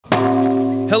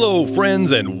Hello,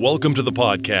 friends, and welcome to the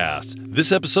podcast.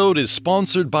 This episode is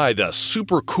sponsored by the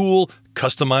super cool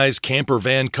customized camper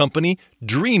van company,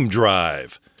 Dream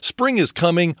Drive. Spring is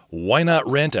coming. Why not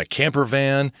rent a camper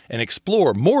van and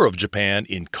explore more of Japan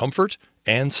in comfort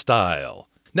and style?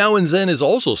 Now in Zen is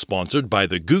also sponsored by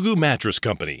the Gugu Mattress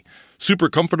Company. Super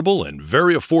comfortable and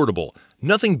very affordable.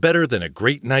 Nothing better than a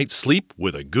great night's sleep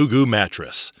with a Gugu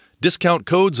mattress. Discount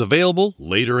codes available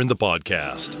later in the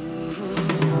podcast.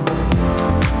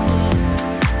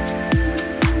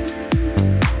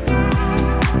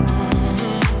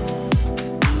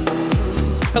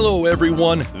 Hello,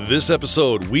 everyone. This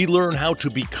episode, we learn how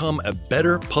to become a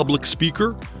better public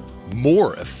speaker,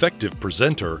 more effective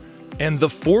presenter, and the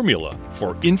formula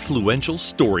for influential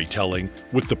storytelling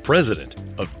with the president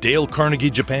of Dale Carnegie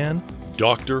Japan,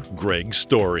 Dr. Greg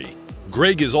Story.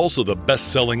 Greg is also the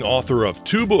best-selling author of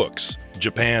 2 books,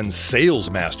 Japan Sales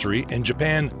Mastery and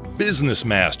Japan Business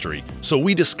Mastery. So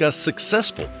we discuss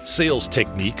successful sales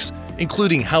techniques,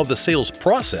 including how the sales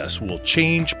process will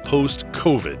change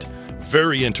post-COVID.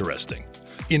 Very interesting.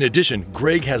 In addition,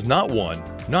 Greg has not 1,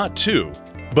 not 2,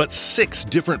 but 6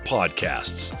 different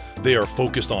podcasts. They are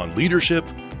focused on leadership,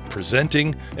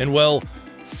 presenting, and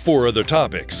 4 other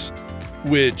topics.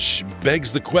 Which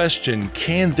begs the question,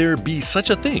 can there be such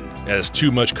a thing as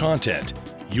too much content?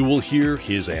 You will hear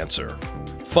his answer.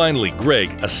 Finally, Greg,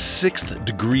 a 6th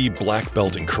degree black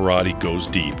belt in karate, goes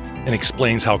deep and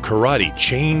explains how karate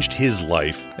changed his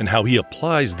life and how he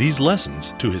applies these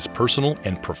lessons to his personal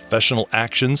and professional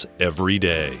actions every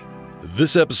day.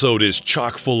 This episode is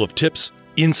chock full of tips,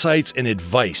 insights, and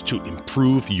advice to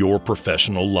improve your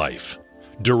professional life.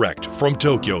 Direct from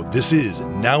Tokyo, this is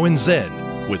Now in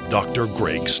Zen with Dr.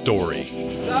 Greg Story.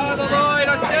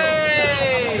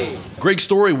 Greg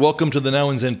Story, welcome to the Now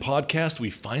in Zen podcast.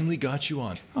 We finally got you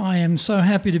on. I am so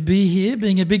happy to be here,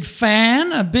 being a big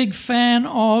fan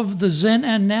of the Zen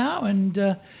and Now,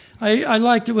 and I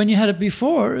liked it when you had it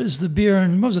before as the beer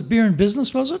and, what was it, beer and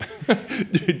business, was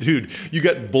it? Dude, you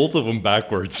got both of them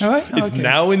backwards. All right? It's okay.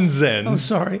 Now in Zen. Oh,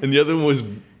 sorry. And the other one was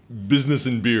business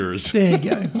and beers. There you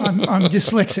go. I'm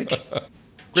dyslexic.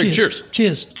 Greg, cheers.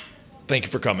 Cheers. Thank you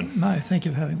for coming. No, thank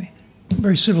you for having me.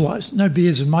 Very civilized. No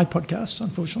beers in my podcast,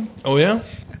 unfortunately. Oh, yeah?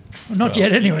 Well, not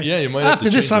yet, anyway. Yeah, you might have After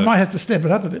to this, change I that. might have to step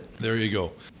it up a bit. There you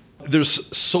go.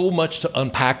 There's so much to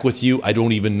unpack with you, I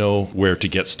don't even know where to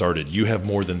get started. You have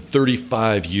more than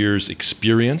 35 years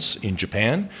experience in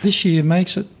Japan. This year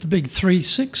makes it the big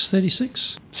 36.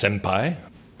 Senpai,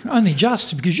 Only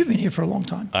just, because you've been here for a long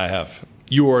time. I have.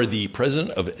 You are the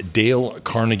president of Dale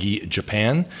Carnegie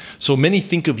Japan. So many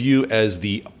think of you as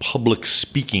the public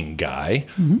speaking guy,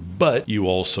 but you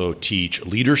also teach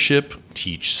leadership,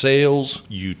 teach sales,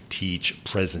 you teach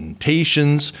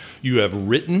presentations, you have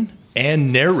written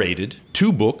and narrated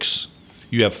 2 books,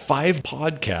 you have 5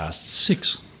 podcasts.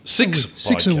 6. 6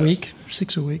 Six a podcasts. week.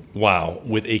 6 a week. Wow,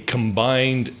 with a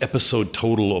combined episode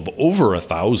total of over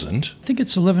 1,000. I think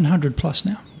it's 1,100 plus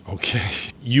now. Okay.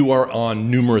 You are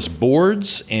on numerous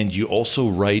boards and you also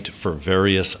write for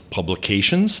various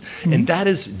publications, and that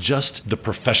is just the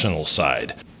professional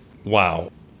side.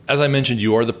 Wow. As I mentioned,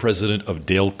 you are the president of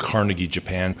Dale Carnegie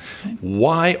Japan.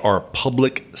 Why are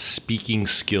public speaking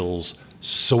skills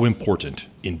so important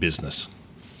in business?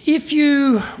 If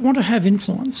you want to have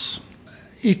influence,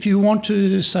 if you want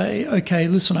to say, okay,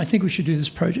 listen, I think we should do this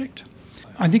project.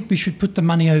 I think we should put the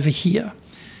money over here.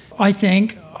 I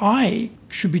think I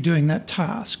should be doing that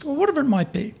task, or whatever it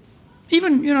might be.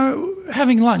 Even,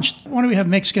 having lunch. Why don't we have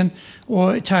Mexican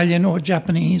or Italian or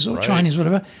Japanese or Right. Chinese,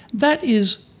 whatever. That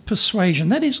is persuasion.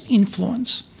 That is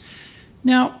influence.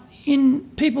 Now, in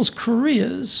people's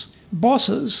careers,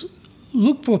 bosses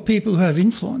look for people who have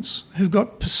influence, who've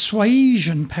got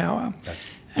persuasion power. That's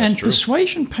And true.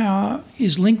 persuasion power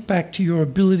is linked back to your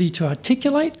ability to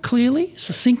articulate clearly,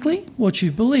 succinctly, what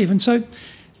you believe. And so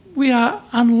we are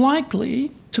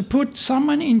unlikely to put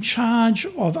someone in charge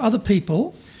of other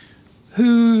people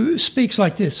who speaks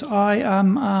like this. That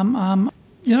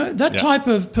type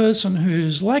of person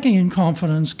who's lacking in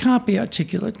confidence, can't be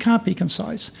articulate, can't be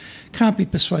concise, can't be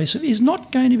persuasive, is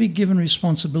not going to be given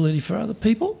responsibility for other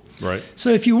people. Right. So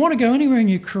if you want to go anywhere in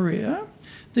your career,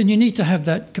 then you need to have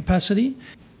that capacity.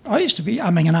 I used to be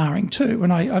umming and ahhing too,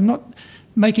 and I'm not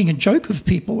making a joke of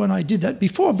people when I did that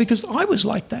before, because I was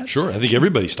like that. Sure, I think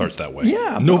everybody starts that way.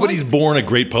 Yeah, but Nobody's born a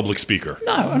great public speaker.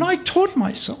 No, and I taught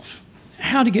myself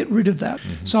how to get rid of that.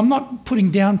 So I'm not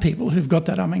putting down people who've got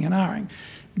that umming and ahhing.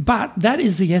 But that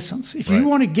is the essence. If Right. you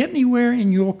want to get anywhere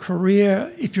in your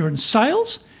career, if you're in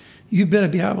sales, you better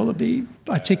be able to be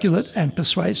articulate and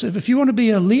persuasive. If you want to be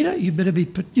a leader, you better be,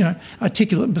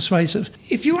 articulate and persuasive.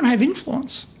 If you want to have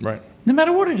influence, Right. no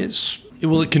matter what it is,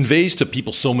 Well, it conveys to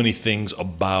people so many things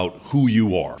about who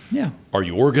you are. Yeah. Are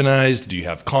you organized? Do you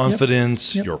have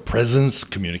confidence? Yep. Your presence,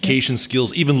 communication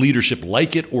skills, even leadership,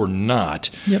 like it or not,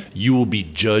 you will be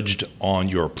judged on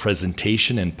your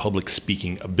presentation and public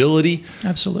speaking ability.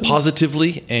 Absolutely.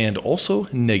 Positively and also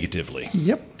negatively.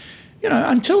 Yep.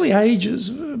 Until the ages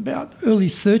of about early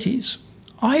 30s,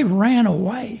 I ran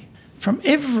away from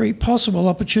every possible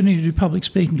opportunity to do public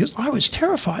speaking because I was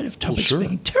terrified of public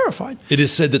speaking. Terrified. It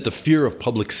is said that the fear of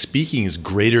public speaking is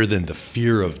greater than the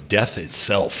fear of death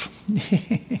itself.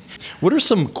 What are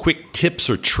some quick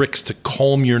tips or tricks to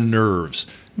calm your nerves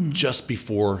just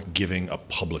before giving a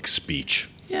public speech?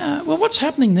 Yeah, well, what's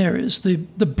happening there is the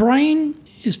brain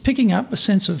is picking up a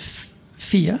sense of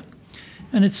fear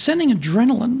and it's sending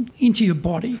adrenaline into your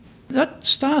body. That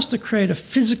starts to create a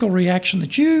physical reaction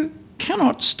that you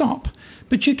cannot stop,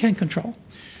 but you can control.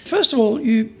 First of all,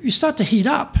 you start to heat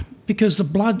up because the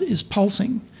blood is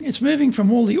pulsing. It's moving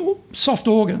from all the soft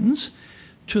organs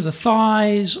to the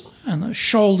thighs and the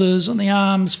shoulders and the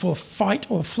arms for fight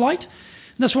or flight.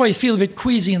 And that's why you feel a bit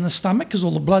queasy in the stomach because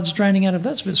all the blood's draining out of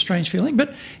that. It's a bit of a strange feeling,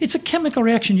 but it's a chemical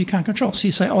reaction you can't control. So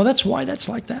you say, oh, that's why that's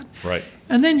like that. Right.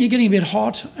 And then you're getting a bit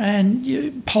hot and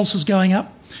your pulse is going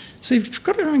up. So you've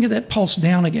got to get that pulse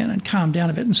down again and calm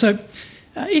down a bit. And so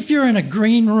if you're in a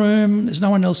green room, there's no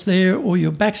one else there, or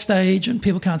you're backstage and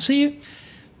people can't see you,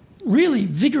 really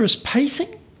vigorous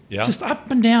pacing, just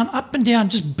up and down,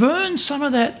 just burn some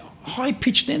of that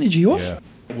high-pitched energy off. Yeah.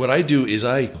 What I do is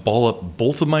I ball up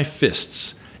both of my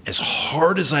fists as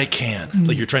hard as I can,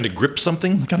 like you're trying to grip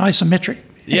something. Like an isometric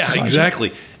exercise. Yeah,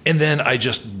 exactly. And then I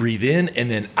just breathe in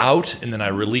and then out, and then I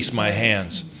release my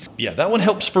hands. Yeah, that one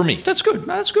helps for me. That's good.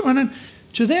 That's good. And then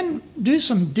to then do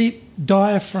some deep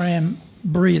diaphragm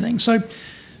breathing. So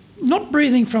not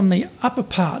breathing from the upper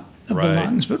part of the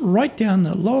lungs, but right down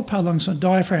the lower part of the lungs, so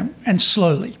diaphragm, and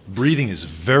slowly. Breathing is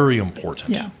very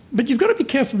important. Yeah. But you've got to be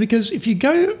careful because if you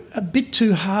go a bit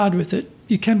too hard with it,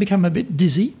 you can become a bit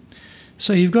dizzy.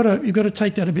 So you've got to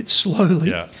take that a bit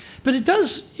slowly. Yeah. But it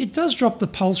does drop the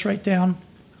pulse rate down.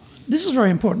 This is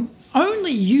very important.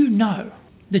 Only you know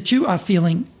that you are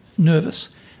feeling nervous.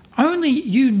 Only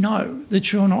you know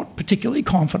that you're not particularly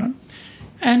confident.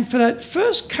 And for that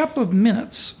first couple of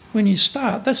minutes when you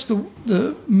start, that's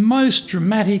the most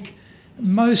dramatic,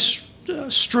 most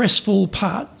stressful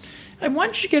part. And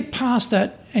once you get past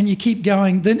that and you keep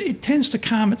going, then it tends to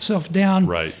calm itself down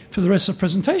for the rest of the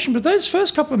presentation. But those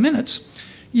first couple of minutes,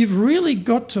 you've really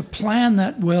got to plan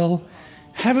that well,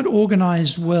 have it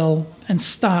organised well, and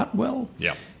start well.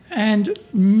 Yeah. And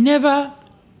never,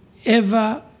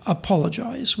 ever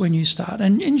apologise when you start.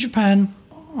 And in Japan,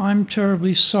 I'm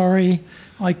terribly sorry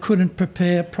I couldn't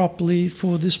prepare properly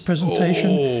for this presentation.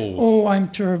 Oh, I'm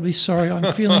terribly sorry.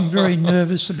 I'm feeling very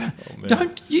nervous about.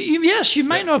 Yes, you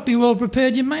may not be well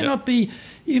prepared. You may not be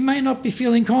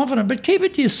feeling confident, but keep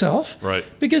it to yourself. Right.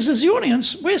 Because as the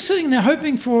audience, we're sitting there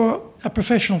hoping for a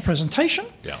professional presentation.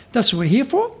 Yeah. That's what we're here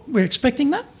for. We're expecting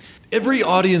that. Every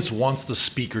audience wants the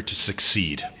speaker to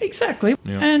succeed. Exactly.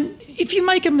 Yeah. And if you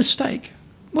make a mistake,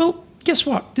 well, guess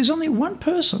what? There's only one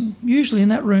person usually in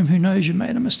that room who knows you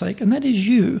made a mistake, and that is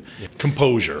you. Yeah.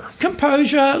 Composure.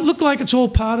 Look like it's all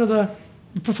part of the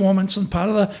performance and part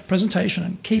of the presentation,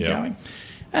 and keep going.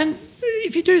 And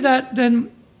if you do that, then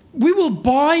we will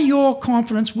buy your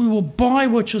confidence, we will buy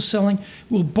what you're selling,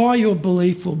 we'll buy your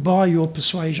belief, we'll buy your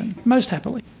persuasion, most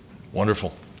happily.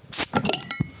 Wonderful.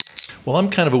 Well, I'm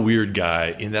kind of a weird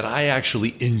guy in that I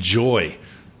actually enjoy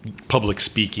public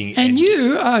speaking. And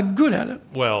you are good at it.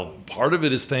 Well, part of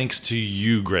it is thanks to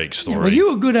you, Greg Story. Yeah, well, you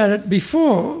were good at it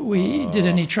before we did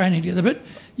any training together, but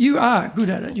you are good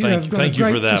at it. You have got a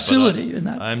great facility in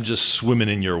that. I'm just swimming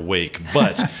in your wake.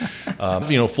 But,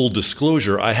 full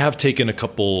disclosure, I have taken a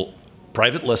couple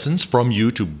private lessons from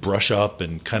you to brush up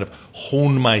and kind of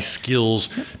hone my skills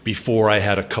before I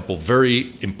had a couple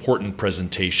very important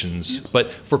presentations.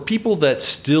 But for people that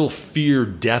still fear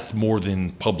death more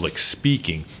than public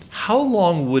speaking, how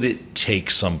long would it take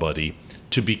somebody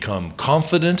to become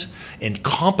confident and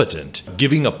competent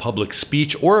giving a public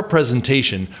speech or a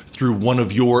presentation through one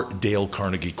of your Dale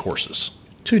Carnegie courses?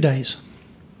 2 days.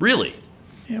 Really?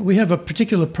 Yeah, we have a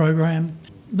particular program.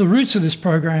 The roots of this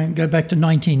program go back to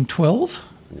 1912.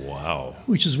 Wow.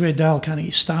 Which is where Dale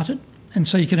Carnegie started. And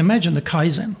so you can imagine the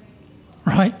Kaizen,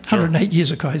 right? 108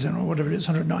 years of Kaizen or whatever it is,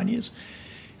 109 years.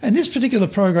 And this particular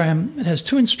program, it has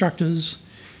 2 instructors,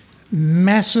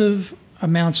 massive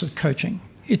amounts of coaching.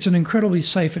 It's an incredibly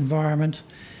safe environment.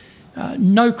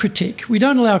 No critique. We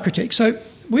don't allow critique. So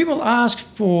we will ask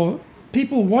for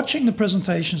people watching the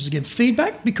presentations to give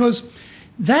feedback because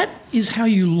that is how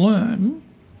you learn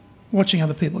watching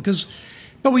other people. Because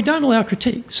But we don't allow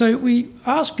critique. So we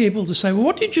ask people to say, well,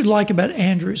 what did you like about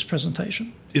Andrew's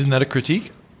presentation? Isn't that a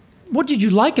critique? What did you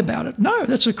like about it? No,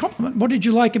 that's a compliment. What did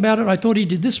you like about it? I thought he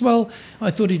did this well.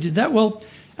 I thought he did that well.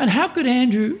 And how could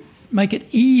Andrew make it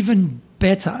even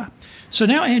better? So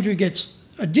now Andrew gets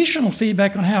additional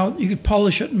feedback on how you could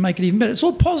polish it and make it even better. It's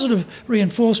all positive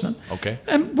reinforcement. Okay.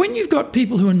 And when you've got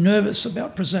people who are nervous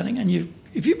about presenting and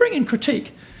if you bring in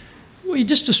critique, well, you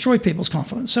just destroy people's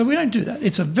confidence. So we don't do that.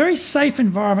 It's a very safe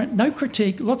environment, no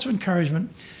critique, lots of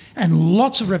encouragement, and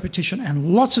lots of repetition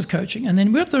and lots of coaching. And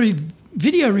then with the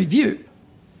video review,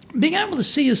 being able to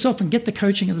see yourself and get the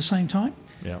coaching at the same time.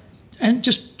 Yeah. And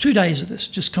just 2 days of this,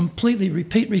 just completely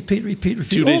repeat.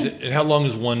 2 days. And how long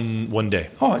is one day?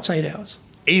 Oh, it's 8 hours.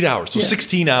 8 hours. So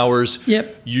 16 hours.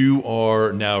 Yep. You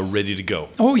are now ready to go.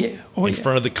 Oh, yeah. In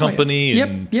front of the company.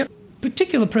 Yep.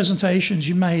 Particular presentations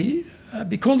you may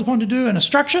be called upon to do, and a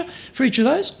structure for each of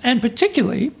those. And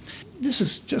particularly, this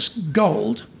is just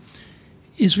gold,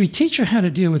 is we teach you how to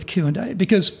deal with Q&A,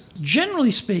 because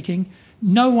generally speaking,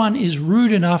 no one is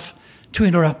rude enough to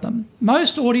interrupt them.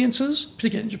 Most audiences,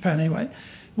 particularly in Japan anyway,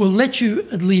 will let you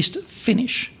at least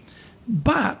finish.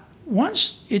 But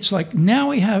once it's like now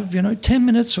we have 10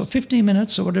 minutes or 15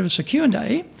 minutes or whatever, so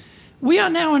Q&A, we are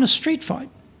now in a street fight.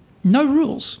 No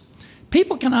rules.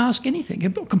 People can ask anything,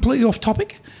 completely off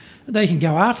topic. They can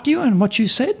go after you and what you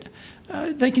said.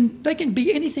 They can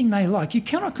be anything they like. You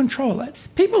cannot control that.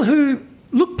 People who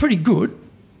look pretty good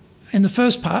in the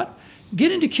first part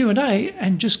get into Q&A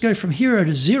and just go from hero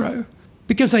to zero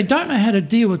because they don't know how to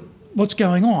deal with what's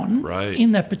going on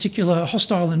in that particular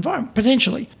hostile environment,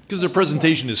 potentially. Because their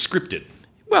presentation is scripted.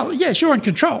 Well, yes, you're in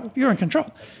control. You're in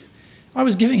control. I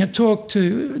was giving a talk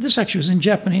this actually was in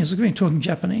Japanese. I was giving a talk in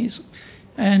Japanese.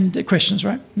 And questions,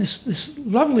 right? This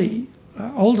lovely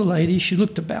older lady, she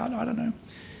looked about,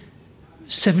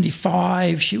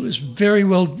 75. She was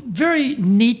very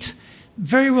neat,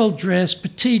 very well dressed,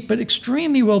 petite, but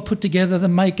extremely well put together. The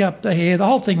makeup, the hair, the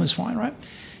whole thing was fine, right?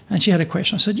 And she had a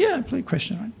question. I said, yeah, please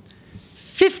question, right?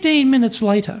 15 minutes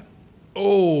later,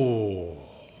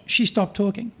 she stopped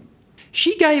talking.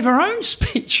 She gave her own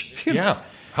speech. Yeah.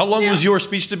 How long was your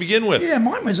speech to begin with? Yeah,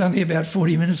 mine was only about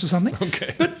 40 minutes or something.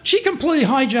 Okay. But she completely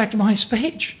hijacked my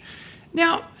speech.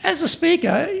 Now, as a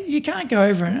speaker, you can't go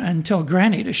over and tell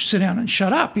Granny to sit down and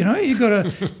shut up, You've got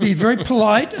to be very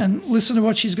polite and listen to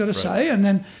what she's got to say and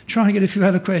then try and get a few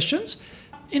other questions.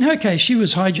 In her case, she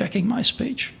was hijacking my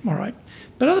speech, all right.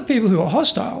 But other people who are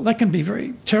hostile, that can be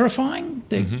very terrifying.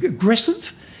 They're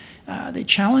aggressive. They're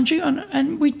challenging.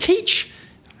 And we teach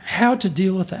how to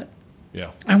deal with that.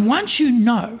 Yeah. And once you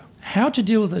know how to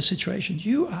deal with those situations,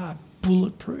 you are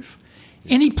bulletproof.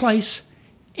 Any place,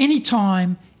 any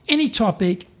time, any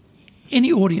topic,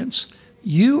 any audience,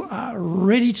 you are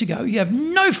ready to go. You have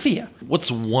no fear.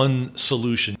 What's one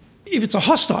solution? If it's a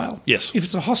hostile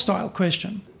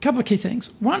question, a couple of key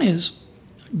things. One is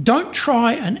don't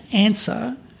try and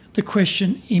answer the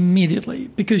question immediately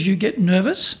because you get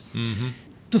nervous. Mm-hmm.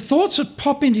 The thoughts that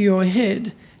pop into your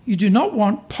head, you do not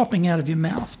want popping out of your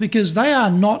mouth because they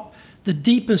are not the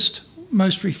deepest,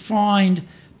 most refined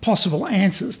possible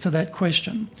answers to that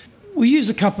question. We use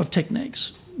a couple of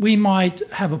techniques. We might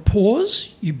have a pause.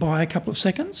 You buy a couple of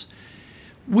seconds.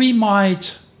 We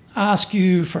might ask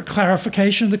you for a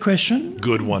clarification of the question.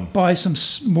 Good one. Buy some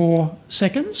more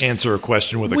seconds. Answer a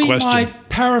question with a question. We might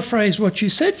paraphrase what you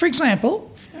said. For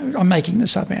example, I'm making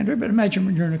this up, Andrew, but imagine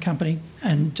when you're in a company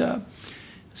and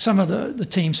some of the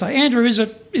team say, Andrew, is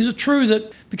it true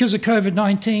that because of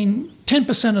COVID-19,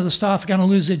 10% of the staff are going to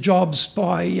lose their jobs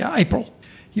by April?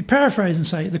 You paraphrase and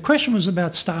say, the question was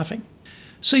about staffing.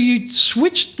 So you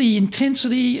switch the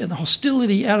intensity and the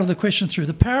hostility out of the question through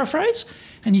the paraphrase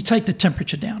and you take the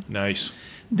temperature down. Nice.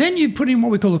 Then you put in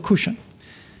what we call a cushion.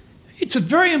 It's a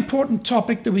very important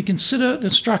topic that we consider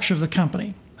the structure of the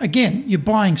company. Again, you're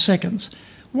buying seconds.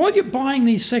 While you're buying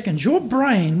these seconds, your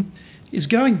brain is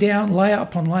going down layer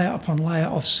upon layer upon layer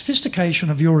of sophistication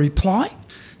of your reply.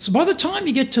 So by the time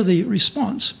you get to the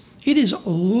response, it is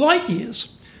light years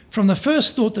from the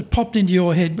first thought that popped into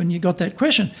your head when you got that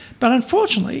question. But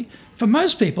unfortunately, for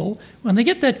most people, when they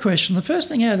get that question, the first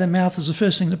thing out of their mouth is the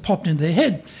first thing that popped into their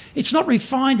head. It's not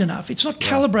refined enough. It's not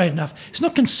calibrated enough. It's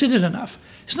not considered enough.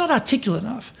 It's not articulate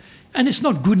enough. And it's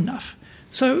not good enough.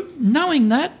 So knowing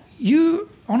that,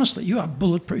 honestly, you are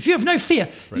bulletproof. You have no fear.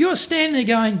 Right. You are standing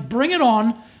there going, bring it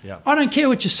on. Yeah. I don't care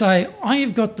what you say. I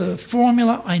have got the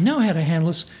formula. I know how to handle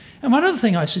this. And one other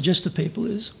thing I suggest to people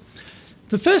is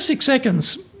the first 6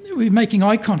 seconds, we're making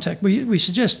eye contact. We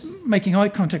suggest making eye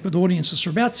contact with audiences for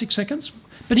about 6 seconds,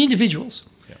 but individuals.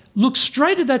 Yeah. Look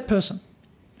straight at that person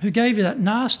who gave you that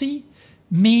nasty,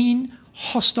 mean,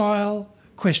 hostile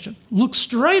question. Look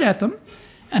straight at them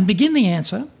and begin the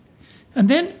answer, and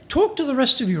then talk to the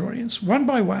rest of your audience one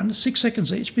by one, 6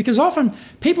 seconds each, because often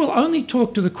people only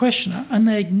talk to the questioner and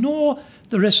they ignore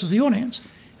the rest of the audience.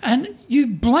 And you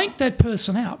blank that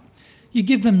person out. You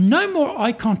give them no more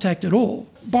eye contact at all.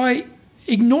 By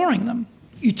ignoring them,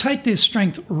 you take their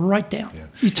strength right down. Yeah.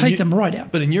 You take them right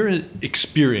out. But in your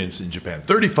experience in Japan,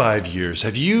 35 years,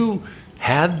 have you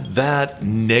had that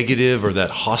negative or that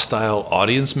hostile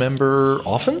audience member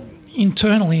often?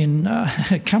 Internally in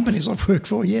companies I've worked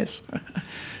for, yes.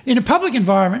 In a public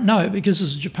environment, no, because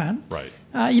this is Japan. Right.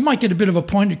 You might get a bit of a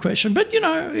pointed question, but,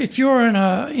 if you're in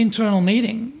an internal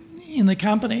meeting in the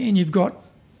company and you've got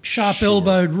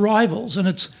sharp-elbowed rivals and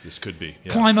it's this could be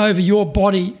climb over your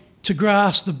body to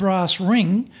grasp the brass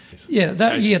ring, you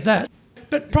get that.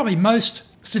 But probably most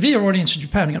severe audience in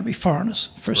Japan are going to be foreigners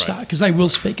for a start, because they will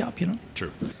speak up,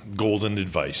 True. Golden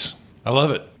advice. I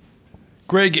love it.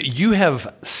 Greg, you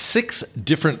have 6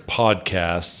 different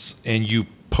podcasts and you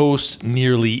post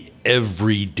nearly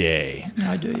every day.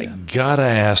 I do, yeah. I gotta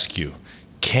ask you,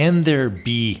 can there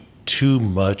be too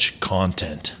much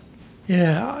content?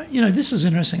 Yeah, this is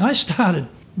interesting. I started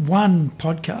one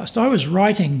podcast. I was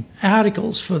writing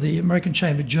articles for the American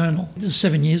Chamber Journal. This is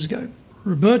 7 years ago.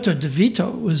 Roberto De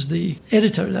Vito was the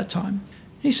editor at that time.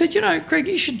 He said, Greg,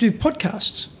 you should do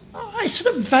podcasts. I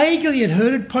sort of vaguely had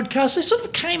heard of podcasts. They sort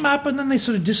of came up and then they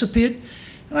sort of disappeared.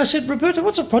 And I said, Roberto,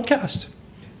 what's a podcast?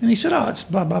 And he said, it's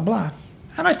blah, blah, blah.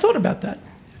 And I thought about that.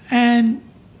 And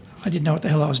I didn't know what the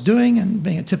hell I was doing. And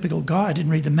being a typical guy, I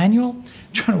didn't read the manual,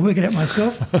 trying to work it out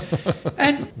myself.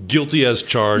 And guilty as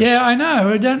charged. Yeah, I know.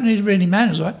 I don't need to read any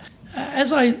manuals, right?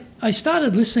 As I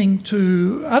started listening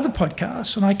to other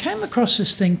podcasts, and I came across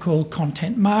this thing called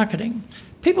content marketing.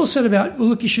 People said about, well,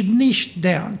 look, you should niche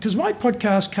down, because my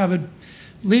podcast covered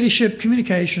leadership,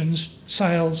 communications,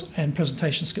 sales, and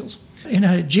presentation skills. In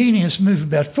a genius move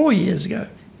about 4 years ago,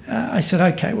 I said,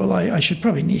 okay, well, I should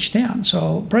probably niche down. So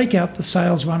I'll break out the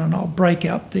sales one and I'll break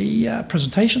out the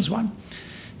presentations one,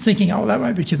 thinking, that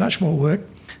won't be too much more work.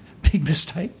 Big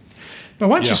mistake. But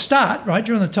once you start, right,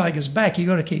 you're on the tiger's back, you've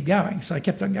got to keep going. So I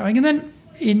kept on going. And then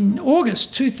in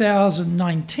August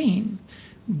 2019,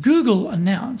 Google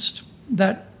announced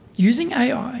that using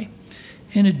AI,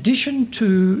 in addition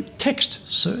to text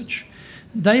search,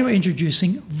 they were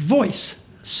introducing voice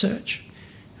search.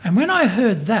 And when I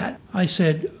heard that, I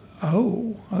said,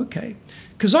 oh, okay.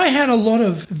 Because I had a lot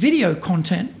of video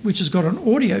content which has got an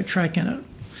audio track in it.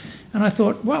 And I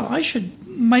thought, well, I should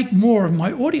make more of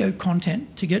my audio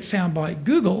content to get found by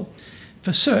Google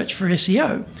for search for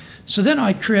SEO. So then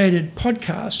I created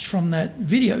podcasts from that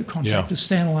video content as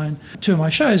standalone to my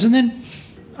shows. And then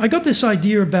I got this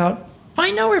idea about,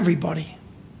 I know everybody.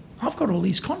 I've got all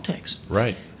these contacts.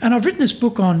 Right. And I've written this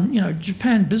book on,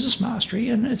 Japan Business Mastery,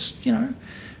 and it's,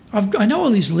 I know all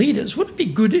these leaders. Wouldn't it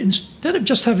be good, instead of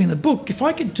just having the book, if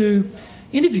I could do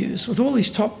interviews with all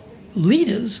these top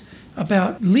leaders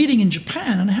about leading in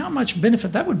Japan and how much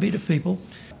benefit that would be to people?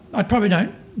 I probably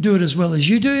don't do it as well as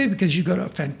you do, because you've got a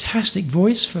fantastic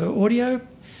voice for audio.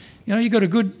 You've got a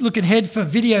good looking head for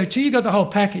video too. You've got the whole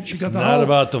package. It's not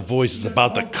about the voice, it's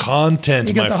about the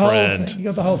content, my friend. You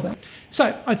got the whole thing.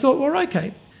 So I thought, well,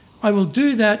 okay, I will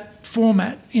do that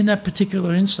format in that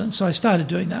particular instance. So I started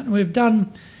doing that. And we've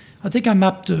done, I think I'm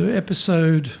up to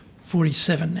episode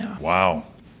 47 now. Wow.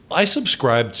 I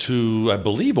subscribe to, I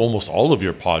believe, almost all of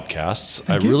your podcasts.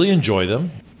 I really enjoy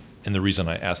them. And the reason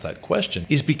I asked that question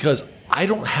is because I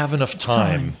don't have enough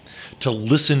time to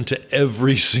listen to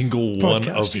every single one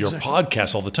of your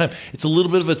podcasts all the time. It's a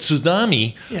little bit of a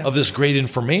tsunami of this great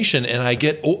information, and I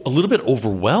get a little bit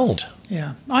overwhelmed.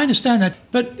 Yeah, I understand that.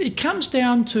 But it comes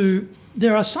down to,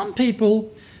 there are some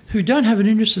people who don't have an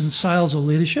interest in sales or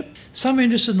leadership. Some are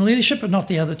interested in leadership, but not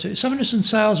the other two. Some are interested in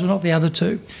sales, but not the other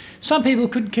two. Some people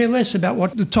couldn't care less about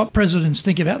what the top presidents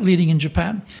think about leading in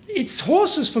Japan. It's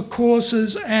horses for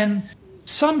courses, and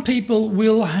some people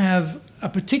will have a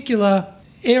particular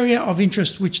area of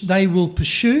interest which they will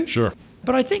pursue. Sure.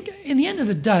 But I think in the end of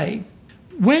the day,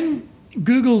 when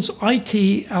Google's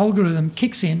IT algorithm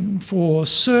kicks in for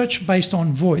search based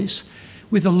on voice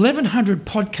with 1,100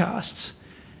 podcasts,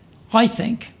 I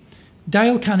think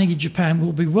Dale Carnegie Japan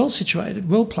will be well situated,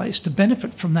 well placed to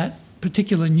benefit from that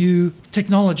particular new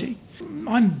technology.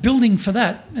 I'm building for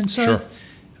that. And so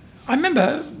I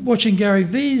remember watching Gary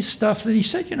Vee's stuff that he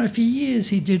said, for years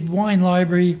he did Wine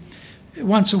Library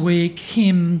once a week,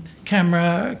 him,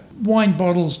 camera, wine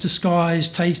bottles, disguise,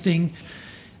 tasting,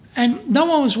 and no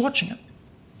one was watching it.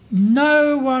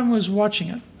 No one was watching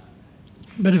it.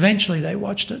 But eventually they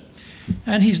watched it.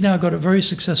 And he's now got a very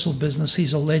successful business.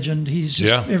 He's a legend. He's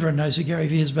just, everyone knows who Gary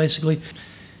Vee is, basically.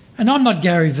 And I'm not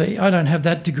Gary Vee. I don't have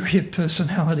that degree of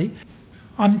personality.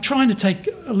 I'm trying to take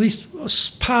at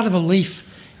least part of a leaf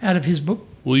out of his book.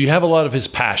 Well, you have a lot of his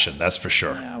passion, that's for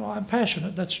sure. Yeah, well, I'm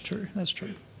passionate. That's true. That's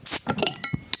true.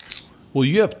 Well,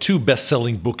 you have 2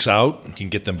 best-selling books out. You can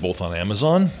get them both on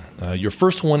Amazon. Your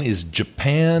first one is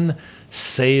Japan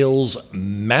Sales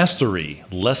Mastery,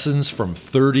 Lessons from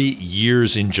 30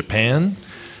 Years in Japan.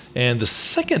 And the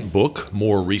second book,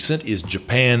 more recent, is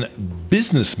Japan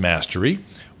Business Mastery,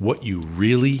 What You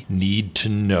Really Need to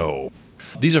Know.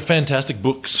 These are fantastic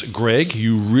books, Greg.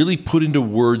 You really put into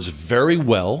words very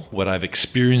well what I've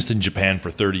experienced in Japan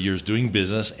for 30 years doing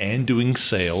business and doing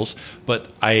sales,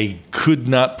 but I could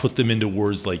not put them into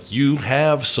words like you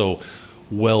have, so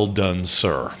well done,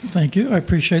 sir. Thank you. I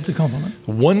appreciate the compliment.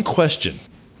 One question.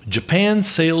 Japan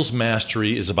Sales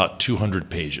Mastery is about 200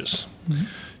 pages. Mm-hmm.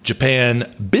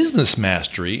 Japan Business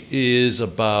Mastery is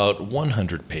about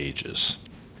 100 pages.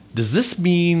 Does this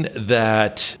mean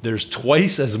that there's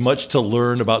twice as much to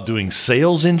learn about doing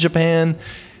sales in Japan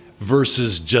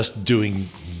versus just doing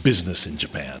business in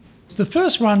Japan? The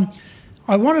first one,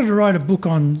 I wanted to write a book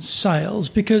on sales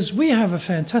because we have a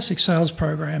fantastic sales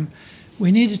program.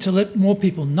 We needed to let more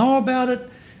people know about it.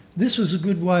 This was a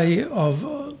good way of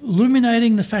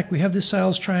illuminating the fact we have this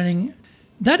sales training.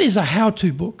 That is a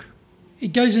how-to book.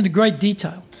 It goes into great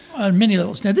detail on many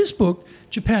levels. Now, this book,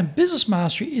 Japan Business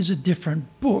Mastery, is a different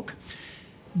book.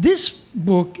 This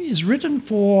book is written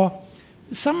for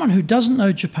someone who doesn't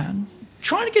know Japan,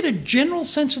 trying to get a general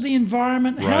sense of the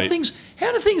environment, right.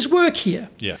 how do things work here?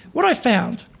 Yeah. What I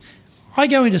found, I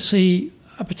go in to see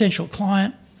a potential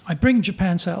client, I bring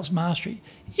Japan Sales Mastery.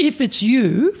 If it's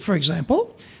you, for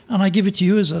example, and I give it to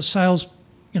you as a sales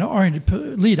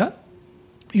oriented leader,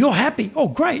 you're happy. Oh,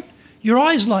 great. Your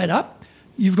eyes light up.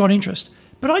 You've got interest.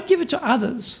 But I'd give it to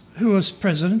others who are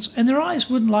presidents and their eyes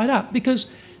wouldn't light up because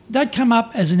they'd come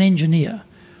up as an engineer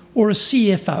or a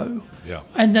CFO. Yeah.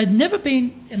 And they'd never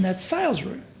been in that sales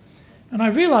room. And I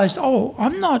realized,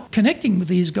 I'm not connecting with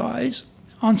these guys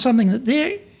on something that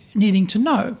they're needing to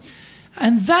know.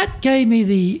 And that gave me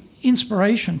the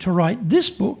inspiration to write this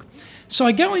book. So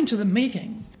I go into the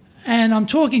meeting and I'm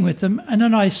talking with them and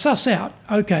then I suss out,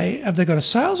 okay, have they got a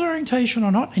sales orientation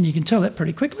or not? And you can tell that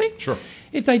pretty quickly. Sure.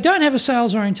 If they don't have a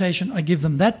sales orientation, I give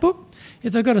them that book.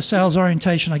 If they've got a sales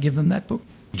orientation, I give them that book.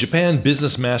 Japan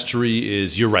Business Mastery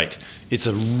is, you're right, it's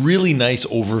a really nice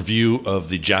overview of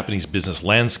the Japanese business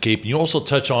landscape. You also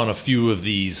touch on a few of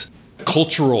these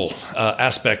cultural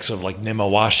aspects of like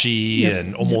nemawashi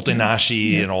and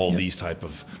omotenashi and all these type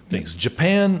of things.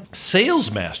 Japan Sales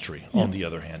Mastery, on the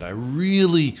other hand, I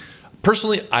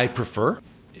prefer.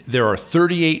 There are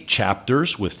 38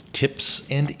 chapters with tips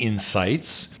and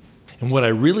insights. And what I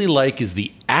really like is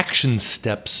the action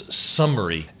steps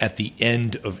summary at the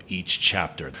end of each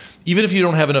chapter. Even if you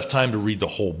don't have enough time to read the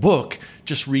whole book,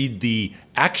 just read the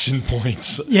action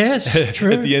points at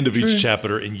the end of each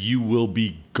chapter and you will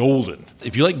be golden.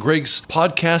 If you like Greg's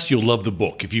podcast, you'll love the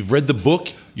book. If you've read the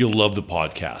book, you'll love the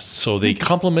podcast. So they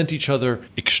complement each other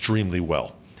extremely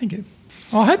well. Thank you.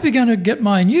 I hope you're going to get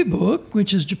my new book,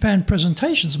 which is Japan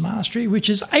Presentations Mastery, which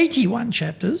is 81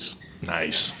 chapters.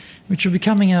 Nice. Which will be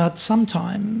coming out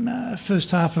sometime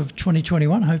first half of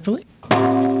 2021, hopefully.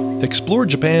 Explore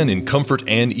Japan in comfort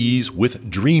and ease with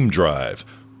Dream Drive.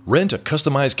 Rent a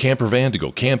customized camper van to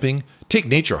go camping, take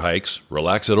nature hikes,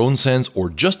 relax at onsens, or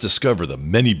just discover the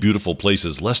many beautiful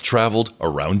places less traveled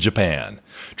around Japan.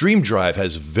 Dream Drive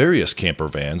has various camper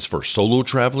vans for solo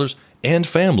travelers and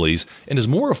families and is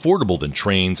more affordable than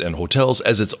trains and hotels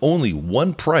as it's only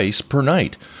one price per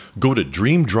night. Go to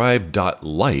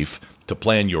dreamdrive.life to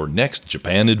plan your next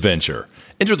Japan adventure.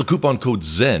 Enter the coupon code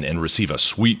ZEN and receive a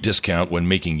sweet discount when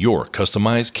making your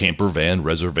customized camper van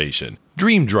reservation.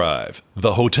 Dream Drive,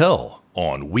 the hotel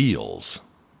on wheels.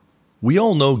 We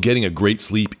all know getting a great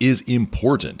sleep is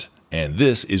important, and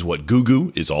this is what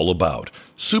Gugu is all about.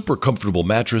 Super comfortable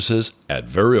mattresses at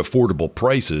very affordable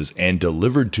prices and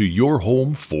delivered to your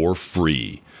home for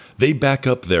free. They back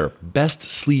up their best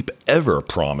sleep ever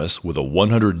promise with a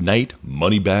 100-night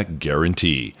money-back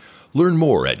guarantee. Learn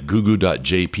more at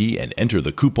gugu.jp and enter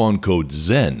the coupon code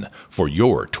ZEN for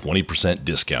your 20%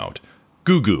 discount.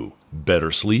 Gugu, better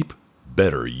sleep,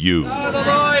 better you.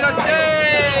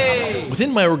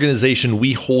 Within my organization,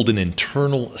 we hold an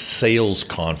internal sales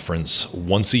conference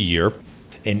once a year,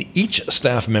 and each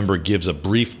staff member gives a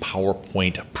brief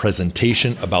PowerPoint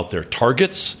presentation about their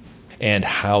targets and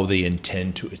how they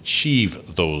intend to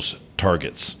achieve those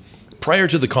targets. Prior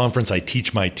to the conference, I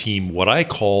teach my team what I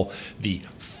call the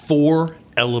 4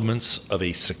 elements of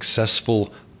a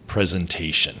successful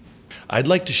presentation. I'd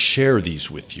like to share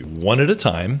these with you one at a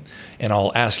time, and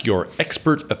I'll ask your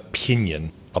expert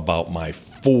opinion about my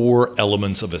 4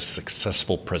 elements of a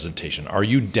successful presentation. Are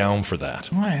you down for that?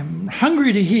 I am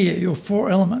hungry to hear your 4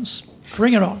 elements.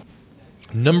 Bring it on.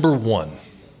 Number 1.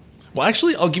 Well,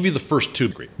 actually, I'll give you the first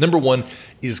 2. Number 1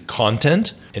 is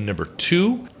content, and number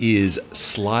 2 is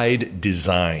slide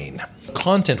design.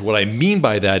 Content, what I mean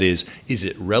by that is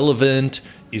it relevant?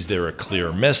 Is there a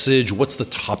clear message? What's the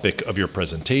topic of your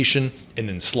presentation? And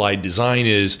then slide design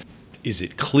is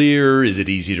it clear? Is it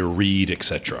easy to read,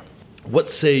 etc.? What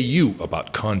say you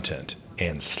about content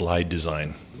and slide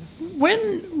design?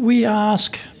 When we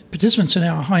ask participants in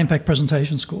our high-impact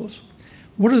presentations course,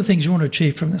 what are the things you want to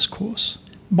achieve from this course?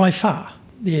 By far,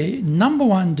 the number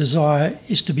one desire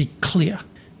is to be clear.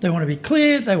 They want to be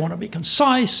clear, they want to be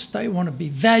concise, they want to be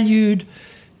valued,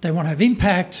 they want to have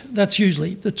impact. That's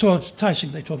usually the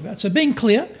tasking they talk about. So being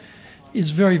clear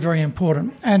is very, very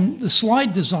important. And the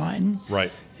slide design,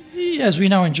 right, as we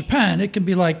know in Japan, it can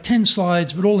be like 10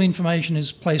 slides, but all the information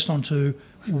is placed onto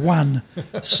one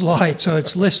slide, so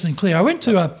it's less than clear. I went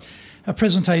to a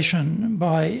presentation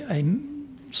by a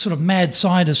sort of mad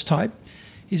scientist type.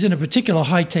 He's in a particular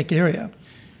high-tech area.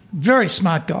 Very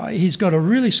smart guy. He's got a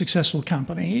really successful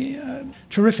company,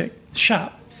 terrific,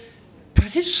 sharp. But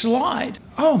his slide,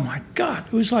 oh my God,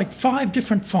 it was like 5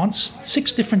 different fonts,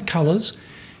 6 different colours,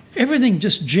 everything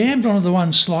just jammed onto the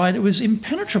one slide. It was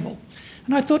impenetrable.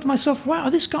 And I thought to myself, wow,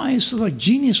 this guy is sort of like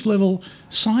genius-level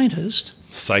scientist.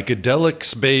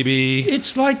 Psychedelics, baby.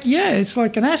 It's like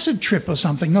an acid trip or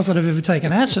something. Not that I've ever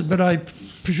taken acid, but I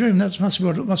presume that must be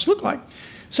what it must look like.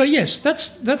 So yes,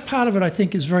 that part of it I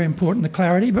think is very important, the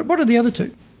clarity. But what are the other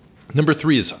 2? Number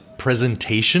 3 is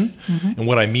presentation. Mm-hmm. And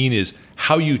what I mean is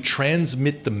how you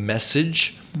transmit the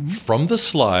message from the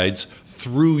slides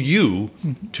through you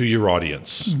to your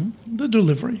audience. Mm-hmm. The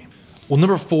delivery. Well,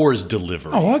 number 4 is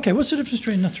delivery. Oh, okay. What's the difference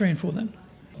between 3 and 4 then?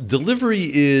 Delivery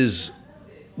is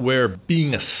where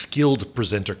being a skilled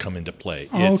presenter come into play.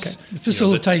 Oh, it's, okay. The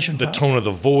facilitation the tone of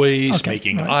the voice, okay,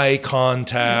 making right. eye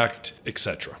contact,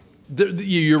 etc.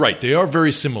 You're right. They are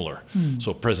very similar.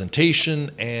 So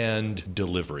presentation and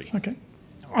delivery. Okay.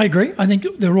 I agree. I think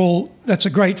that's a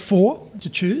great 4 to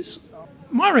choose.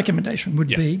 My recommendation would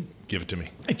be... Give it to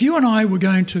me. If you and I were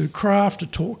going to craft a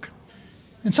talk,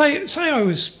 and say I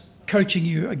was coaching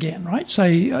you again, right?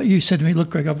 Say you said to me, look,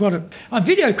 Greg, I'm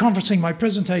video conferencing my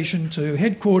presentation to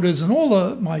headquarters and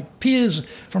all my peers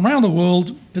from around the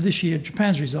world for this year,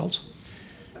 Japan's results.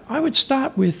 I would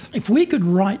start with, if we could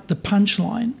write the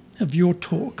punchline of your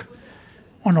talk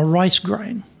on a rice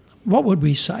grain, what would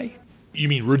we say? You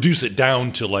mean reduce it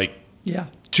down to like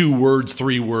 2 words,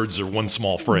 3 words, or one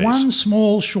small phrase? One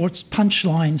small, short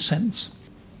punchline sentence.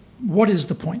 What is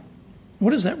the point?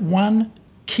 What is that one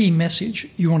key message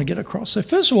you want to get across? So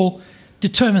first of all,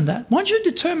 determine that. Once you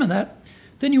determine that,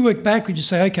 then you work backwards. You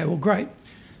say, okay, well, great.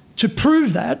 To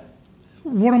prove that,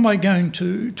 what am I going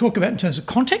to talk about in terms of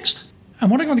context? And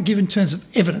what am I going to give in terms of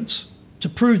evidence to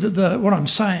prove that what I'm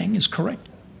saying is correct?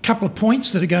 A couple of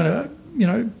points that are going to,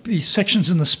 be sections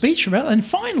in the speech about. And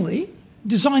finally,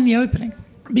 design the opening.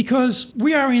 Because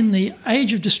we are in the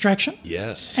age of distraction.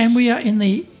 Yes. And we are in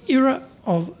the era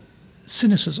of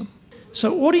cynicism.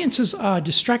 So audiences are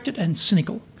distracted and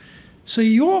cynical. So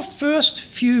your first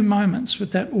few moments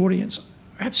with that audience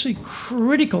are absolutely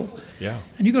critical. Yeah.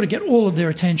 And you've got to get all of their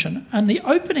attention. And the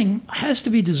opening has to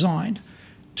be designed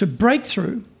to break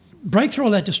through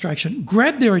all that distraction,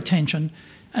 grab their attention,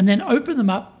 and then open them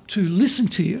up to listen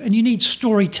to you. And you need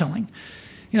storytelling.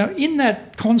 In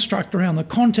that construct around the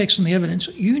context and the evidence,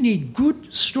 you need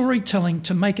good storytelling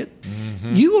to make it.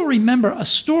 Mm-hmm. You will remember a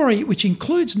story which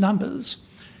includes numbers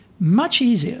much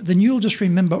easier than you'll just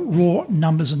remember raw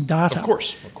numbers and data. Of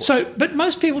course. So, but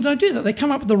most people don't do that. They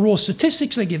come up with the raw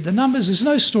statistics, they give the numbers, there's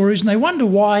no stories, and they wonder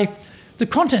why the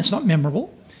content's not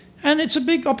memorable, and it's a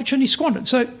big opportunity squandered.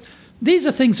 So these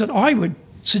are things that I would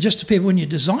suggest to people when you're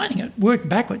designing it. Work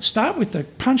backwards. Start with the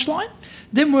punchline,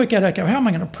 then work out, okay, how am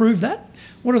I going to prove that?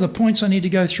 What are the points I need to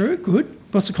go through? Good.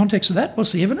 What's the context of that?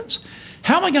 What's the evidence?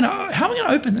 How am I going to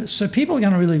open this so people are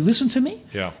going to really listen to me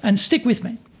and stick with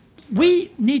me? We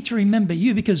need to remember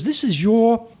you because this is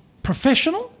your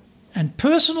professional and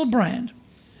personal brand.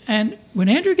 And when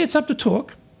Andrew gets up to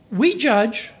talk, we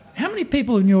judge how many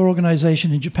people in your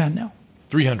organization in Japan now?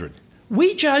 300.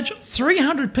 We judge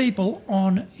 300 people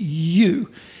on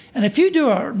you. And if you do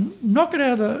a knock it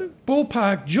out of the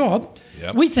ballpark job,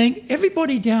 we think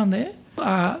everybody down there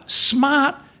are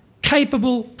smart,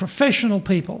 capable, professional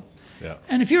people. Yeah.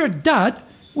 And if you're a dud,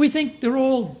 we think they're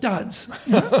all duds.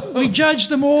 You know? We judge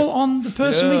them all on the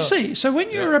person we see. So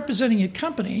when you're representing a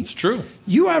company, It's true.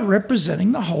 you are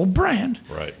representing the whole brand.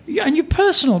 Right. And your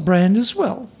personal brand as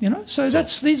well. You know, so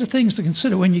these are things to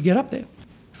consider when you get up there.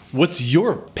 What's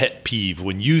your pet peeve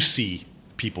when you see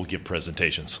people give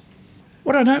presentations?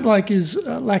 What I don't like is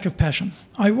lack of passion.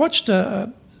 I watched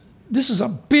this is a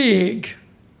big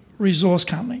resource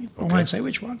company. I won't say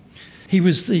which one. He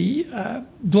was the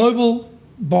global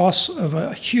boss of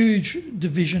a huge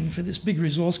division for this big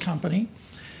resource company.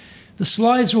 The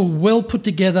slides were well put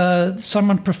together.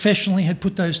 Someone professionally had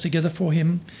put those together for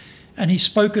him, and he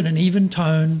spoke in an even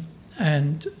tone,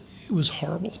 and it was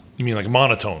horrible. You mean like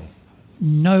monotone?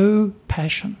 No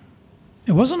passion.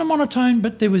 It wasn't a monotone,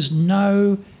 but there was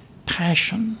no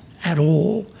passion at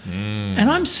all.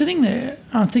 And I'm sitting there,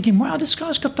 I'm thinking, wow, this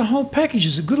guy's got the whole package.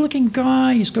 He's a good-looking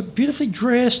guy. He's got beautifully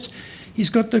dressed. He's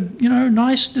got the,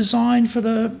 nice design for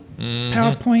the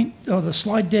PowerPoint or the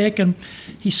slide deck, and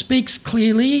he speaks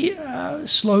clearly,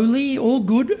 slowly, all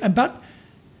good, but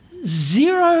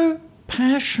zero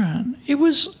passion. It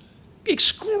was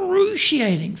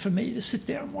excruciating for me to sit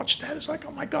there and watch that. It's like,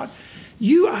 oh my God,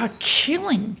 you are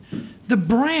killing the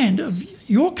brand of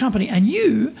your company, and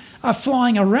you are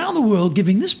flying around the world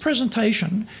giving this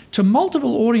presentation to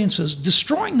multiple audiences,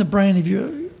 destroying the brand of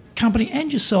your company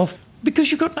and yourself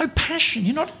because you've got no passion.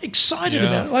 You're not excited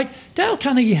about it. Like Dale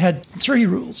Carnegie had 3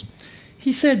 rules.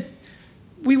 He said,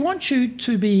 we want you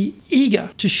to be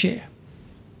eager to share.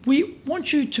 We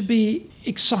want you to be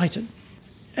excited.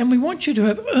 And we want you to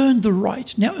have earned the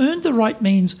right. Now, earned the right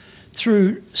means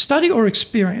through study or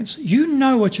experience, you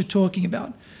know what you're talking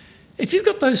about. If you've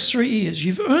got those 3 E's,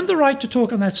 you've earned the right to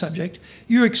talk on that subject,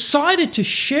 you're excited to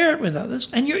share it with others,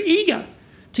 and you're eager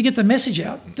to get the message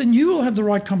out, then you will have the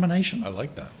right combination. I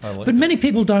like that. But many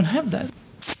people don't have that.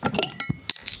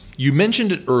 You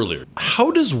mentioned it earlier.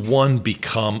 How does one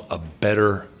become a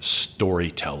better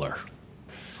storyteller?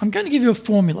 I'm going to give you a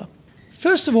formula.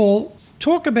 First of all,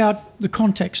 talk about the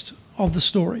context of the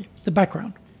story, the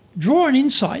background. Draw an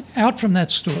insight out from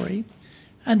that story,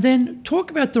 and then talk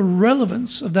about the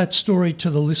relevance of that story to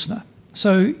the listener.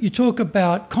 So you talk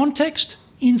about context,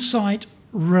 insight,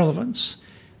 relevance.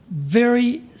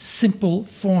 Very simple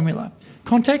formula.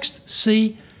 Context,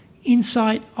 C,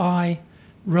 insight, I,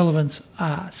 relevance,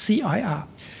 R, C-I-R.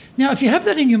 Now, if you have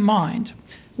that in your mind,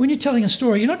 when you're telling a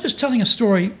story, you're not just telling a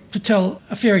story to tell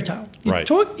a fairy tale.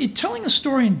 You're telling a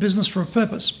story in business for a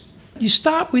purpose. You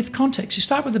start with context, you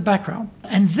start with the background,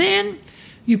 and then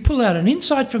you pull out an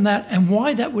insight from that and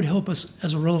why that would help us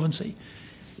as a relevancy.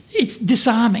 It's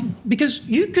disarming because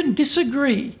you can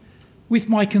disagree with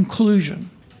my conclusion,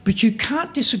 but you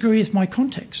can't disagree with my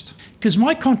context because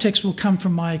my context will come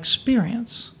from my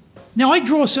experience. Now, I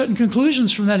draw certain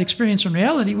conclusions from that experience and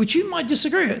reality, which you might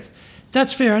disagree with.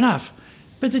 That's fair enough.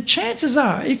 But the chances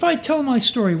are, if I tell my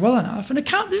story well enough, and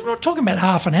we're not talking about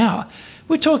half an hour,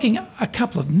 we're talking a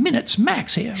couple of minutes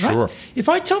max here, right? Sure. If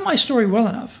I tell my story well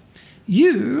enough,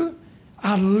 you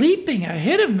are leaping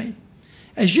ahead of me.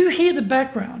 As you hear the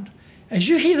background, as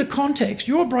you hear the context,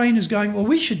 your brain is going, well,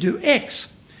 we should do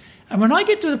X. And when I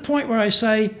get to the point where I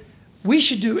say, we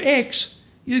should do X,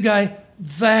 you go,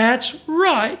 that's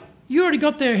right. You already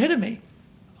got there ahead of me.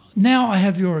 Now I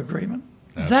have your agreement.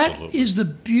 Absolutely. That is the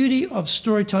beauty of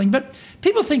storytelling. But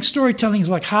people think storytelling is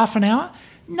like half an hour.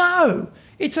 No,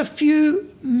 it's a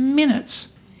few minutes.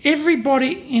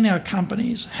 Everybody in our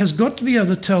companies has got to be able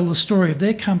to tell the story of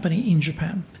their company in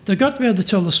Japan. They've got to be able to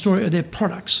tell the story of their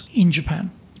products in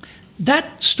Japan.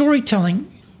 That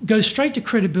storytelling goes straight to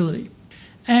credibility,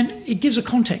 and it gives a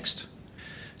context.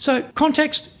 So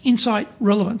context, insight,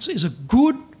 relevance is a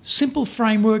good, simple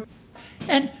framework.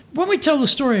 And when we tell the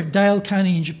story of Dale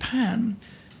Carnegie in Japan,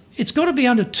 it's got to be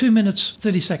under 2 minutes,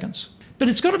 30 seconds. But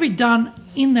it's got to be done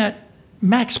in that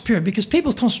max period because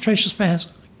people's concentration spans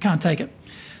can't take it.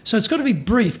 So it's got to be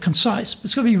brief, concise,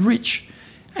 it's got to be rich,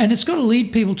 and it's got to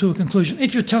lead people to a conclusion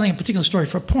if you're telling a particular story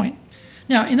for a point.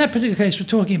 Now, in that particular case, we're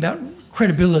talking about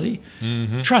credibility.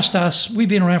 Mm-hmm. Trust us, we've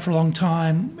been around for a long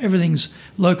time, everything's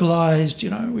localized,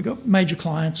 we've got major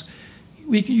clients.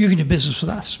 You can do business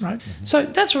with us, right? Mm-hmm. So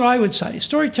that's what I would say.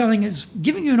 Storytelling is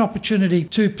giving you an opportunity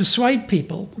to persuade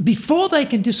people before they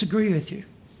can disagree with you.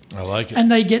 I like it.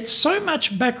 And they get so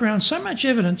much background, so much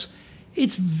evidence,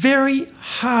 it's very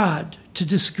hard to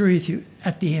disagree with you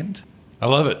at the end. I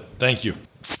love it. Thank you.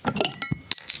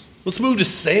 Let's move to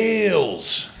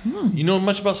sales. You know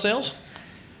much about sales?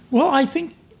 Well, I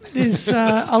think there's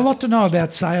a lot to know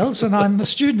about sales, and I'm a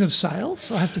student of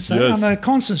sales, I have to say. Yes. I'm a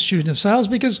constant student of sales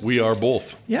because... We are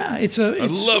both. Yeah, I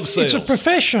love sales. It's a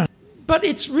profession, but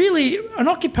it's really an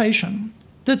occupation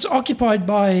that's occupied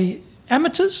by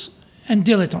amateurs and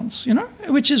dilettantes,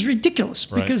 which is ridiculous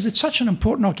because it's such an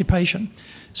important occupation.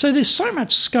 So there's so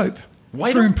much scope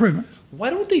for improvement. Why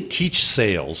don't they teach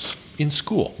sales in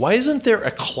school? Why isn't there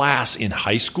a class in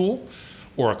high school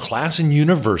or a class in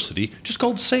university just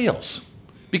called sales?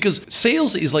 Because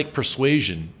sales is like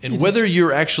persuasion. And whether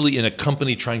you're actually in a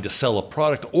company trying to sell a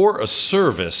product or a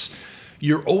service,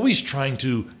 you're always trying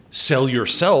to sell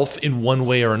yourself in one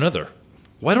way or another.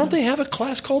 Why don't they have a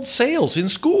class called sales in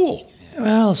school?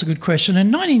 Well, that's a good question.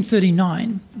 In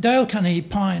 1939, Dale Carnegie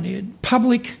pioneered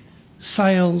public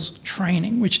sales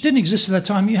training, which didn't exist at that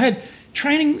time. You had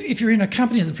training if you're in a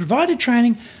company that provided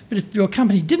training, but if your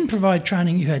company didn't provide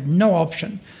training, you had no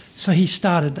option. So he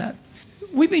started that.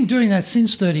 We've been doing that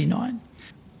since 1939.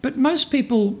 But most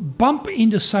people bump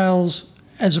into sales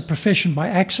as a profession by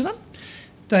accident.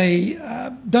 They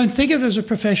don't think of it as a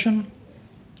profession.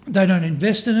 They don't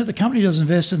invest in it. The company doesn't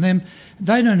invest in them.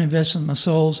 They don't invest in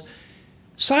themselves.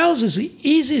 Sales is the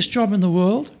easiest job in the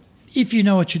world if you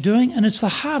know what you're doing, and it's the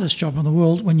hardest job in the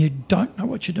world when you don't know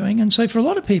what you're doing. And so for a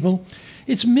lot of people,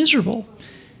 it's miserable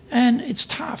and it's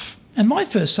tough. And my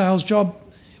first sales job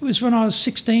was when I was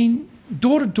 16,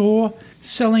 door-to-door,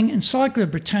 selling Encyclopedia